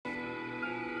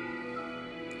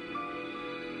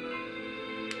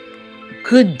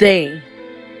Good day.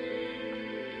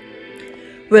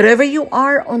 Wherever you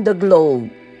are on the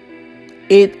globe,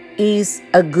 it is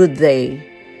a good day.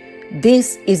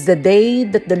 This is the day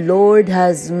that the Lord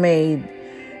has made.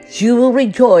 You will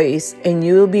rejoice and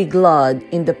you will be glad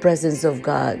in the presence of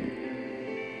God.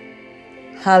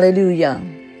 Hallelujah.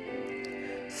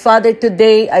 Father,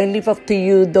 today I lift up to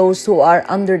you those who are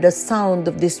under the sound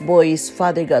of this voice,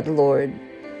 Father God, Lord.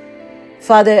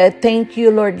 Father, I thank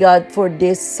you, Lord God, for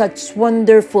this such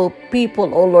wonderful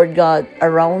people, O Lord God,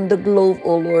 around the globe,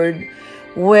 O Lord,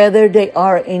 whether they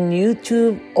are in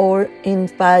YouTube or in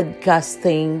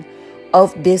podcasting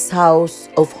of this house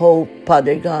of hope,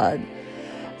 Father God.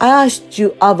 I ask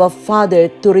you, Abba Father,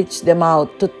 to reach them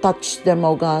out, to touch them,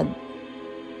 O God.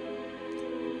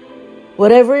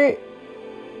 Whatever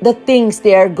the things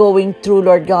they are going through,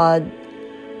 Lord God,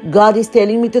 God is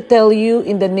telling me to tell you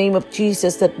in the name of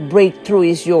Jesus that breakthrough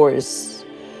is yours.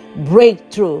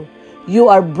 Breakthrough. You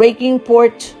are breaking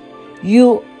forth.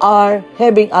 You are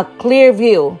having a clear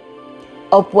view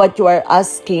of what you are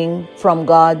asking from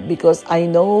God, because I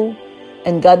know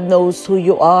and God knows who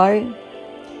you are.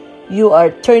 You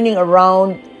are turning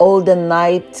around all the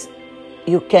night.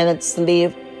 You cannot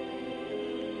sleep.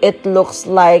 It looks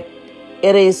like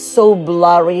it is so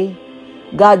blurry.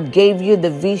 God gave you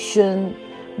the vision,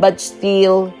 but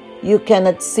still you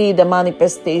cannot see the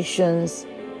manifestations.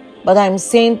 But I'm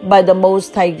sent by the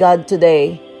Most High God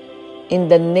today. In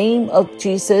the name of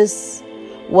Jesus,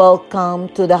 welcome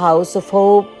to the House of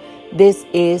Hope. This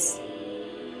is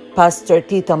Pastor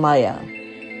Tita Maya.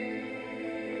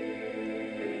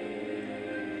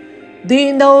 Do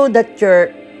you know that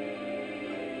your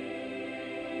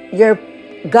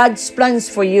God's plans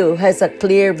for you has a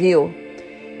clear view?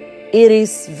 It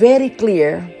is very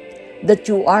clear that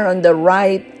you are on the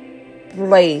right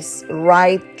place,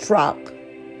 right track,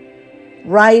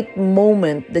 right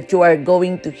moment that you are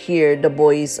going to hear the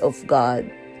voice of God.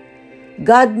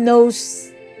 God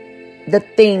knows the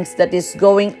things that is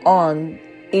going on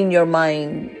in your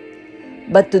mind.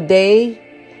 But today,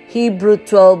 Hebrews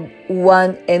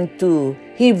 12:1 and 2,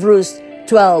 Hebrews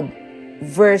 12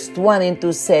 verse 1 and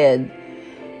 2 said,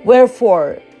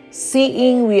 "Wherefore,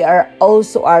 seeing we are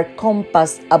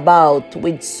compassed about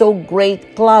with so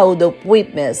great cloud of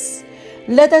witness,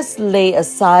 let us lay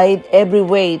aside every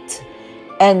weight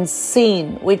and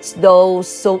sin which doth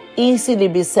so easily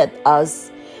beset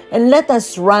us, and let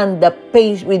us run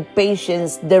with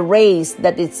patience the race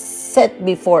that is set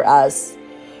before us,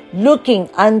 looking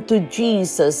unto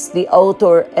Jesus, the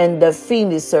author and the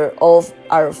finisher of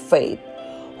our faith,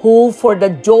 who for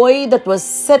the joy that was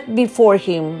set before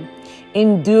him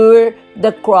endure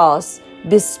the cross,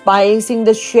 despising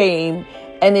the shame,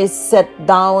 and is set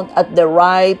down at the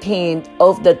right hand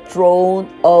of the throne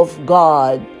of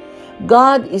God."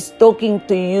 God is talking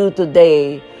to you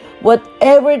today.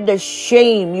 Whatever the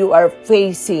shame you are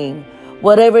facing,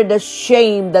 whatever the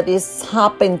shame that is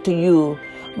happened to you,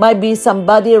 might be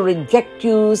somebody reject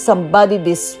you, somebody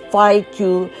despite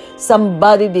you,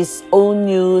 somebody disown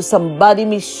you, somebody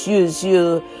misuse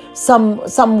you,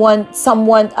 someone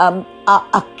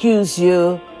accuse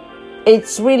you.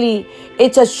 It's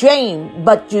a shame,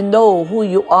 but you know who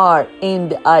you are in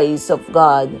the eyes of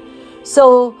God.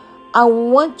 So I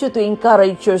want you to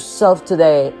encourage yourself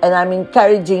today, and I'm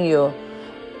encouraging you.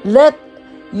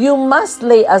 You must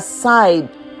lay aside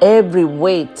every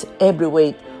weight.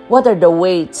 What are the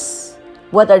weights?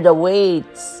 What are the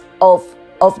weights of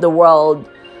the world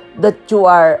that you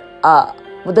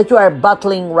are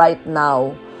battling right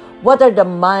now? What are the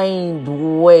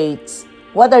mind weights?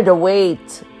 What are the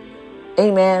weights?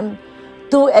 Amen.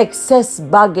 To excess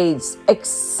baggage,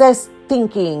 excess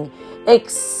thinking,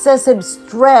 excessive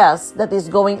stress that is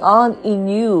going on in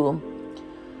you.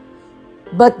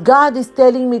 But God is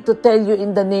telling me to tell you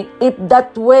in the name, if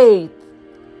that weight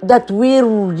that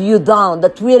wearing you down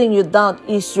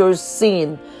is your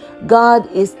sin,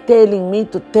 God is telling me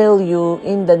to tell you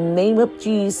in the name of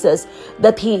Jesus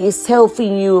that He is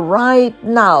helping you right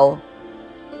now.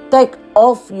 Take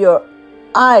off your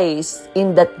eyes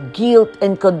in that guilt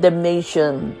and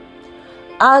condemnation.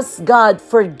 Ask God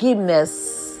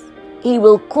forgiveness. He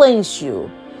will cleanse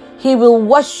you. He will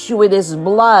wash you with His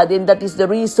blood, and that is the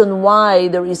reason why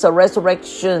there is a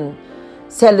resurrection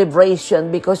celebration,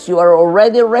 because you are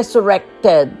already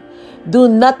resurrected. Do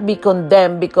not be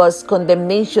condemned, because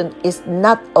condemnation is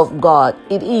not of God.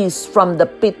 It is from the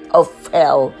pit of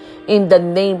hell. In the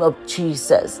name of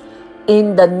Jesus.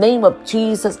 In the name of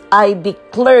Jesus, I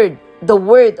declared the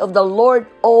word of the Lord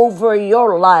over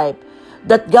your life,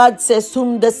 that God says,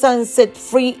 whom the Son set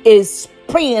free is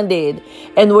free indeed.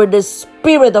 And where the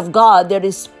Spirit of God, there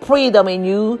is freedom in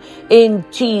you, in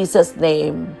Jesus'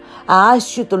 name. I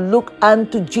ask you to look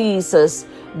unto Jesus,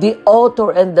 the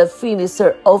author and the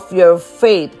finisher of your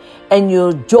faith, and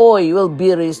your joy will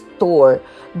be restored.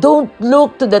 Don't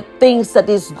look to the things that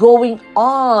is going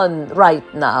on right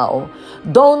now.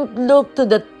 Don't look to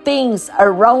the things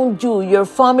around you, your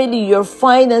family, your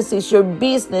finances, your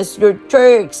business, your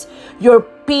church, your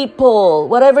people,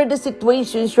 whatever the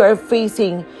situations you are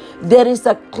facing. There is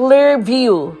a clear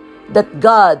view that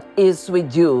God is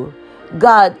with you.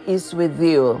 God is with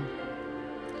you.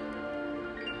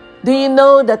 Do you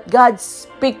know that God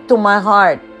speaks to my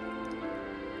heart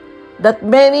that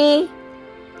many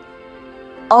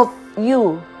of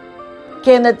you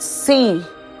cannot see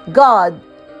God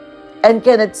and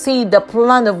cannot see the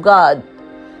plan of God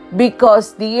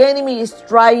because the enemy is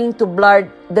trying to blur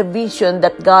the vision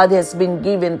that God has been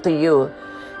given to you.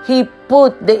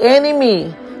 The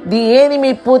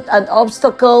enemy put an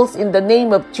obstacles in the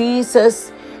name of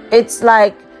Jesus. It's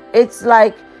like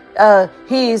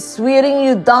he is wearing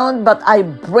you down, but I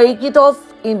break it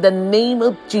off in the name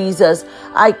of Jesus.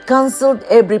 I canceled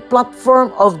every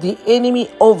platform of the enemy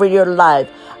over your life.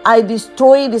 I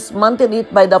destroy, dismantle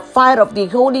it by the fire of the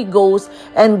Holy Ghost,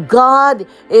 and God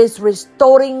is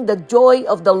restoring. The joy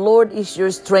of the Lord is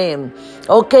your strength.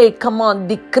 Okay, come on,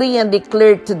 decree and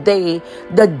declare today,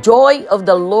 the joy of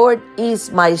the Lord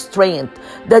is my strength.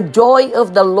 The joy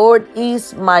of the Lord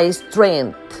is my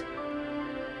strength.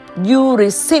 You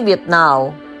receive it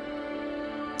now.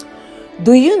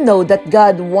 Do you know that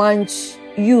God wants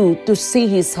you to see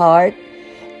His heart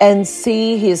and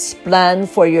see His plan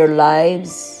for your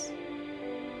lives?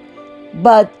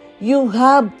 But you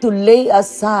have to lay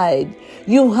aside.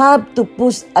 You have to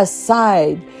push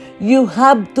aside. You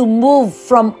have to move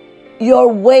from your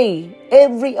way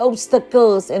every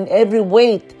obstacles and every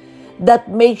weight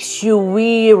that makes you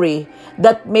weary,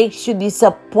 that makes you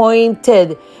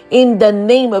disappointed. In the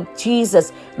name of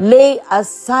Jesus, lay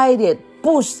aside it.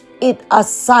 Push it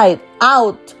aside,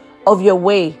 out of your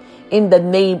way, in the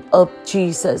name of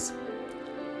Jesus.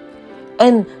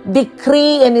 And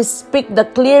decree and speak the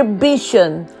clear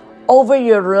vision over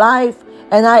your life.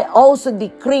 And I also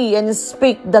decree and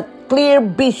speak the clear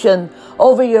vision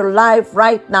over your life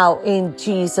right now in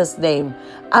Jesus' name.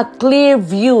 A clear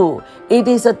view. It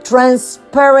is a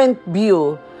transparent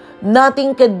view.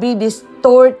 Nothing can be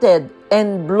distorted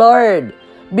and blurred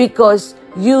because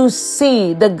you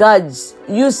see God's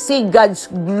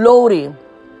glory.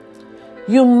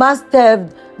 You must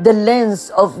have the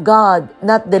lens of God,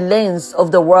 not the lens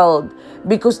of the world,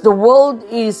 because the world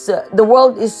is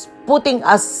putting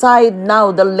aside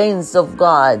now the lens of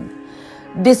God,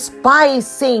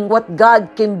 despising what God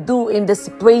can do in the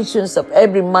situations of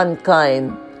every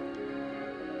mankind.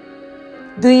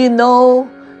 Do you know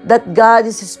that God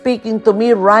is speaking to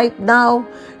me right now?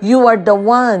 You are the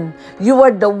one. You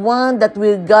are the one that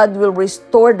God will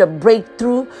restore the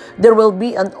breakthrough. There will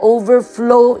be an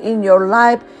overflow in your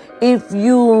life if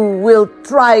you will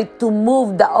try to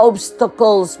move the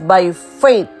obstacles by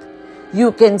faith.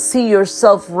 You can see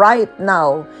yourself right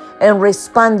now and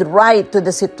respond right to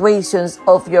the situations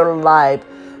of your life.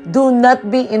 Do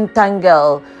not be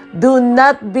entangled. Do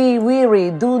not be weary.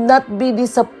 Do not be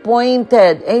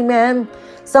disappointed. Amen.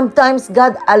 Sometimes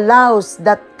God allows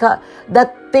that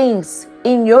things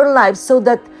in your life so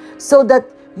that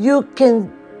you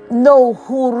can know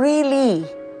who really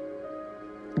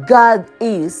God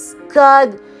is.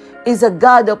 God is a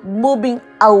God of moving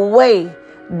away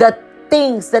the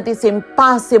things that is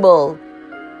impossible.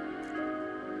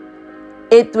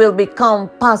 It will become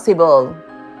possible.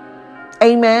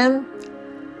 Amen.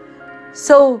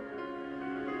 So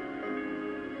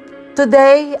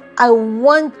today I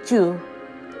want you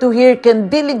to hearken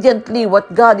diligently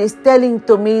what God is telling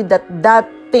to me, that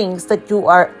things that you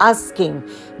are asking,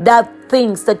 that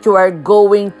things that you are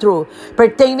going through,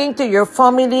 pertaining to your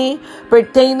family,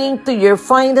 pertaining to your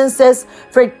finances,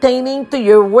 pertaining to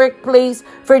your workplace,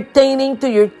 pertaining to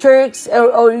your church,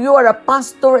 or you are a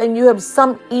pastor and you have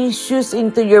some issues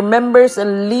into your members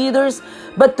and leaders.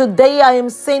 But today I am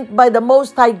sent by the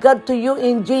Most High God to you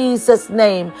in Jesus'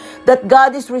 name, that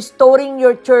God is restoring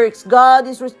your church, God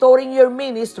is restoring your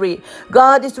ministry,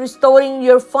 God is restoring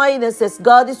your finances,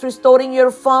 God is restoring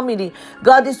your family,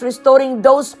 God is restoring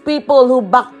those people who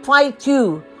backfight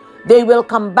you. They will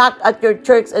come back at your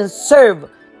church and serve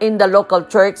in the local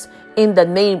church in the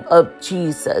name of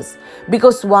Jesus.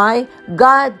 Because why?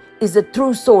 God is a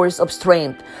true source of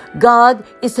strength. God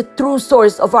is a true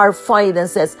source of our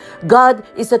finances. God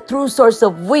is a true source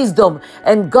of wisdom.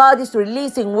 And God is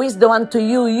releasing wisdom unto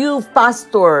you, you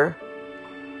pastor,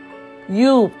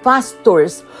 you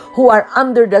pastors who are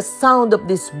under the sound of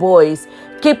this voice,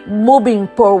 keep moving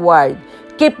forward.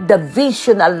 Keep the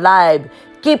vision alive.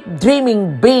 Keep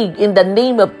dreaming big in the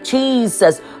name of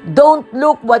Jesus. Don't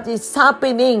look what is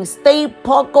happening. Stay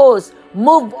focused.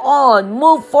 Move on,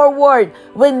 move forward.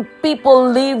 When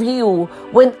people leave you,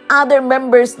 when other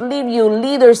members leave you,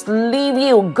 leaders leave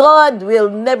you, God will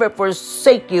never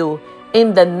forsake you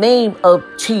in the name of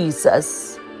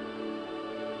Jesus.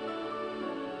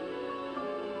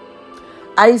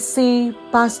 I see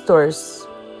pastors,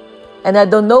 and I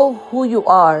don't know who you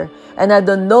are, and I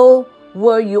don't know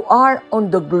where you are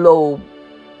on the globe,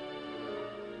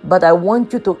 but I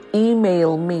want you to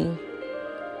email me.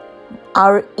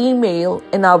 Our email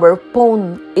and our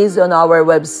phone is on our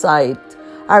website.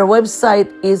 Our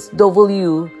website is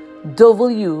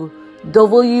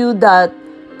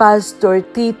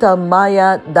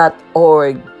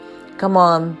www.pastortitamaya.org. Come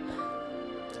on.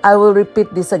 I will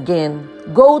repeat this again.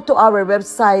 Go to our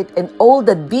website and all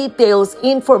the details,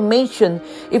 information.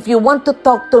 If you want to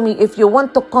talk to me, if you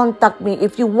want to contact me,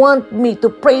 if you want me to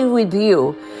pray with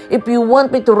you, if you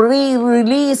want me to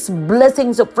release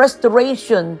blessings of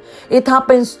restoration, it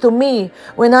happens to me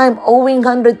when I'm owing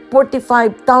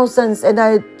 145,000 and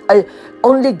I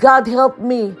only God helped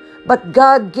me. But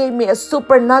God gave me a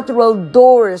supernatural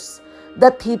doors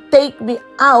that He take me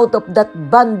out of that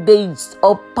bondage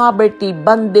of poverty,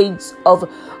 bondage of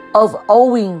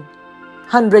owing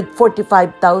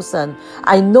 145,000.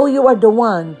 I know you are the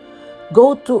one.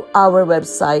 Go to our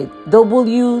website,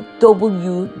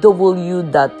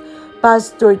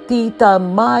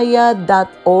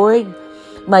 www.pastortitamaya.org.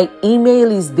 My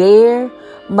email is there.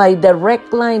 My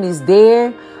direct line is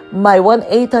there. My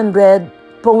 1-800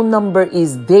 phone number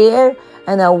is there.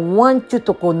 And I want you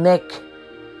to connect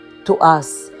to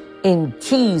us in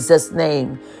Jesus'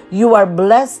 name. You are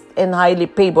blessed and highly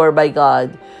favored by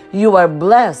God. You are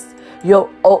blessed. You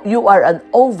are an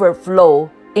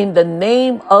overflow in the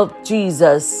name of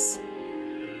Jesus.